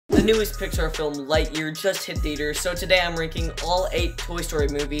The newest Pixar film, Lightyear, just hit theaters, so today I'm ranking all 8 Toy Story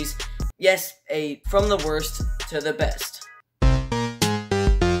movies. Yes, 8, from the worst to the best.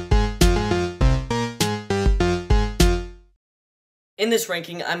 In this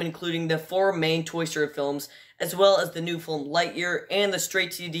ranking, I'm including the 4 main Toy Story films, as well as the new film Lightyear, and the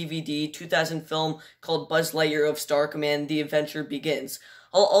straight-to-DVD 2000 film called Buzz Lightyear of Star Command: The Adventure Begins.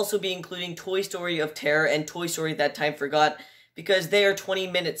 I'll also be including Toy Story of Terror and Toy Story That Time Forgot, because they are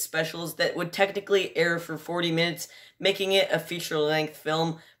 20-minute specials that would technically air for 40 minutes, making it a feature-length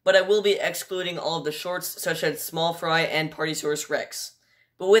film, but I will be excluding all of the shorts, such as Small Fry and Partysaurus Rex.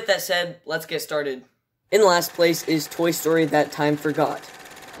 But with that said, let's get started. In last place is Toy Story That Time Forgot.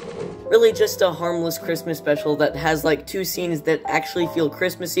 Really just a harmless Christmas special that has like 2 scenes that actually feel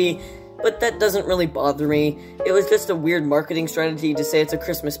Christmassy, but that doesn't really bother me. It was just a weird marketing strategy to say it's a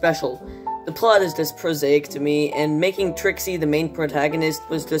Christmas special. The plot is just prosaic to me, and making Trixie the main protagonist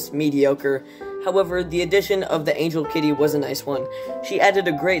was just mediocre. However, the addition of the Angel Kitty was a nice one. She added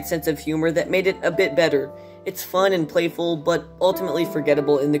a great sense of humor that made it a bit better. It's fun and playful, but ultimately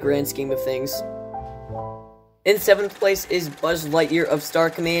forgettable in the grand scheme of things. In 7th place is Buzz Lightyear of Star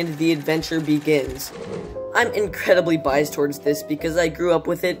Command: The Adventure Begins. I'm incredibly biased towards this because I grew up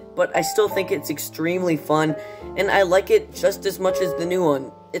with it, but I still think it's extremely fun, and I like it just as much as the new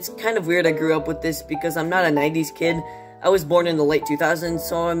one. It's kind of weird I grew up with this because I'm not a 90s kid. I was born in the late 2000s,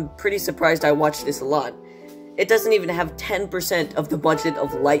 so I'm pretty surprised I watched this a lot. It doesn't even have 10% of the budget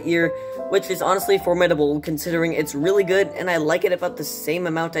of Lightyear, which is honestly formidable considering it's really good and I like it about the same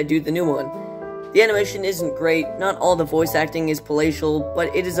amount I do the new one. The animation isn't great, not all the voice acting is palatial,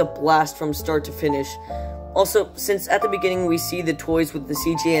 but it is a blast from start to finish. Also, since at the beginning we see the toys with the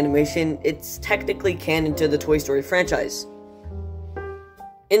CG animation, it's technically canon to the Toy Story franchise.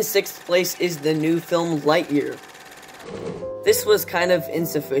 In 6th place is the new film Lightyear. This was kind of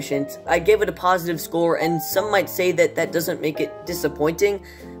insufficient. I gave it a positive score, and some might say that that doesn't make it disappointing,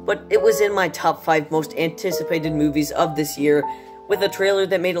 but it was in my top 5 most anticipated movies of this year, with a trailer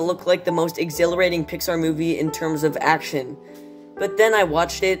that made it look like the most exhilarating Pixar movie in terms of action. But then I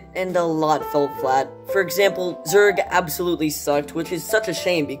watched it, and a lot fell flat. For example, Zurg absolutely sucked, which is such a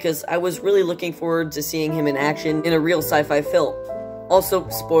shame because I was really looking forward to seeing him in action in a real sci-fi film. Also,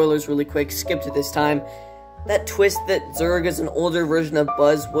 spoilers really quick, skip to this time. That twist that Zurg is an older version of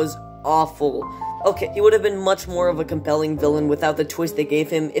Buzz was awful. Okay, he would have been much more of a compelling villain without the twist they gave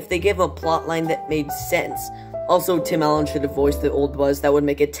him if they gave him a plotline that made sense. Also, Tim Allen should have voiced the old Buzz, that would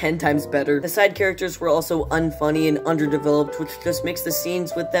make it 10 times better. The side characters were also unfunny and underdeveloped, which just makes the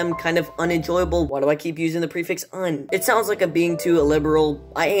scenes with them kind of unenjoyable. Why do I keep using the prefix un? It sounds like I'm being too illiberal.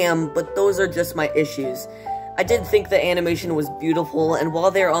 I am, but those are just my issues. I did think the animation was beautiful, and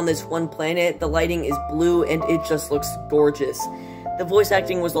while they're on this one planet, the lighting is blue and it just looks gorgeous. The voice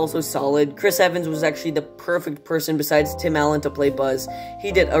acting was also solid. Chris Evans was actually the perfect person besides Tim Allen to play Buzz.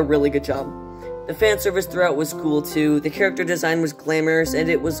 He did a really good job. The fan service throughout was cool too, the character design was glamorous, and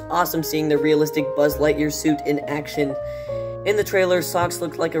it was awesome seeing the realistic Buzz Lightyear suit in action. In the trailer, Socks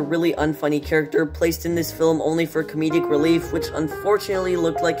looked like a really unfunny character placed in this film only for comedic relief, which unfortunately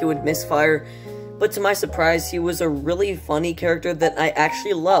looked like it would misfire. But to my surprise, he was a really funny character that I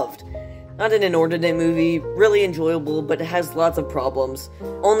actually loved. Not an inordinate movie, really enjoyable, but it has lots of problems.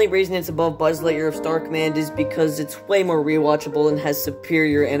 Only reason it's above Buzz Lightyear of Star Command is because it's way more rewatchable and has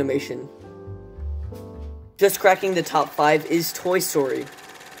superior animation. Just cracking the top 5 is Toy Story.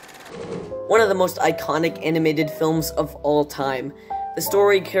 One of the most iconic animated films of all time. The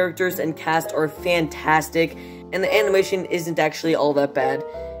story, characters, and cast are fantastic, and the animation isn't actually all that bad.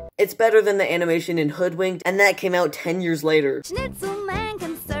 It's better than the animation in Hoodwinked, and that came out 10 years later.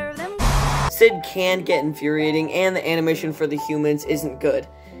 Sid can get infuriating, and the animation for the humans isn't good.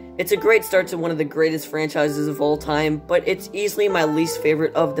 It's a great start to one of the greatest franchises of all time, but it's easily my least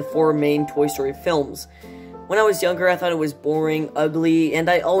favorite of the 4 main Toy Story films. When I was younger, I thought it was boring, ugly, and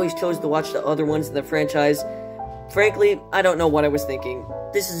I always chose to watch the other ones in the franchise. Frankly, I don't know what I was thinking.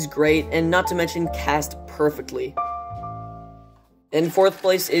 This is great, and not to mention cast perfectly. In 4th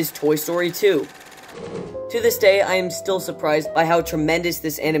place is Toy Story 2. To this day, I am still surprised by how tremendous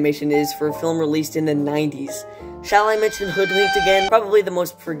this animation is for a film released in the 90s. Shall I mention Hoodwinked again? Probably the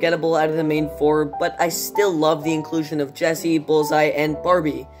most forgettable out of the main 4, but I still love the inclusion of Jessie, Bullseye, and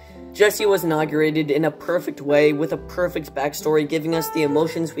Barbie. Jessie was inaugurated in a perfect way, with a perfect backstory giving us the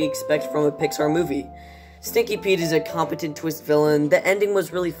emotions we expect from a Pixar movie. Stinky Pete is a competent twist villain, the ending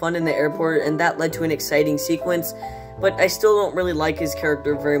was really fun in the airport, and that led to an exciting sequence, but I still don't really like his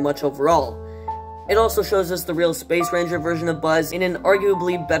character very much overall. It also shows us the real Space Ranger version of Buzz in an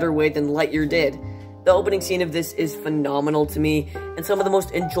arguably better way than Lightyear did. The opening scene of this is phenomenal to me, and some of the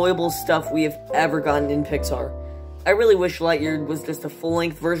most enjoyable stuff we have ever gotten in Pixar. I really wish Lightyear was just a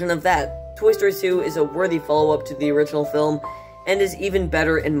full-length version of that. Toy Story 2 is a worthy follow-up to the original film, and is even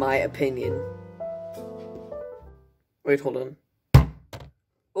better in my opinion. Wait, hold on.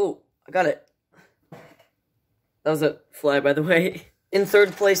 Oh, I got it. That was a fly, by the way. In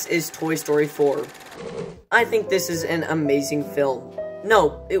third place is Toy Story 4. I think this is an amazing film.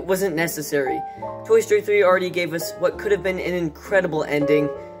 No, it wasn't necessary. Toy Story 3 already gave us what could have been an incredible ending,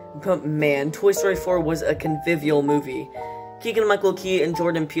 but man, Toy Story 4 was a convivial movie. Keegan-Michael Key and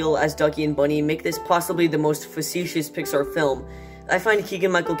Jordan Peele as Ducky and Bunny make this possibly the most facetious Pixar film. I find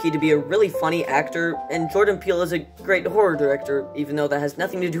Keegan-Michael Key to be a really funny actor, and Jordan Peele is a great horror director, even though that has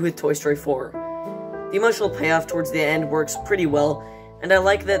nothing to do with Toy Story 4. The emotional payoff towards the end works pretty well, and I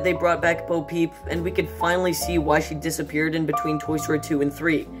like that they brought back Bo Peep, and we could finally see why she disappeared in between Toy Story 2 and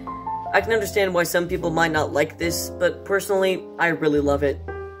 3. I can understand why some people might not like this, but personally, I really love it.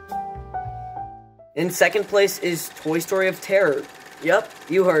 In second place is Toy Story of Terror. Yup,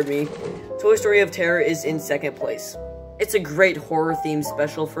 you heard me. Toy Story of Terror is in second place. It's a great horror-themed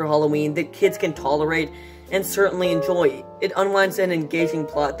special for Halloween that kids can tolerate and certainly enjoy. It unwinds an engaging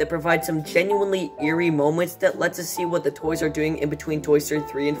plot that provides some genuinely eerie moments that lets us see what the toys are doing in between Toy Story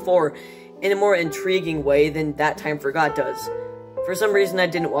 3 and 4 in a more intriguing way than That Time Forgot does. For some reason I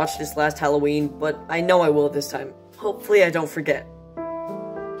didn't watch this last Halloween, but I know I will this time. Hopefully I don't forget.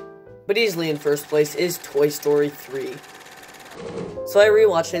 But easily in first place is Toy Story 3. So I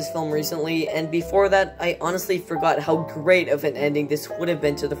rewatched this film recently, and before that, I honestly forgot how great of an ending this would have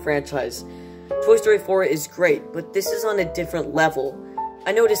been to the franchise. Toy Story 4 is great, but this is on a different level.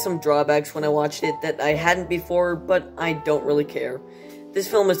 I noticed some drawbacks when I watched it that I hadn't before, but I don't really care. This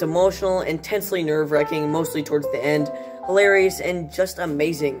film is emotional, intensely nerve-wracking, mostly towards the end, hilarious, and just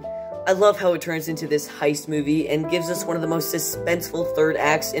amazing. I love how it turns into this heist movie and gives us one of the most suspenseful third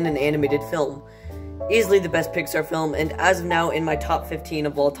acts in an animated film. Easily the best Pixar film, and as of now in my top 15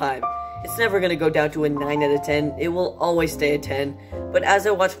 of all time. It's never going to go down to a 9 out of 10, it will always stay a 10, but as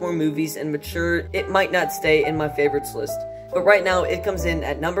I watch more movies and mature, it might not stay in my favorites list. But right now, it comes in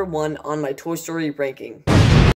at number 1 on my Toy Story ranking.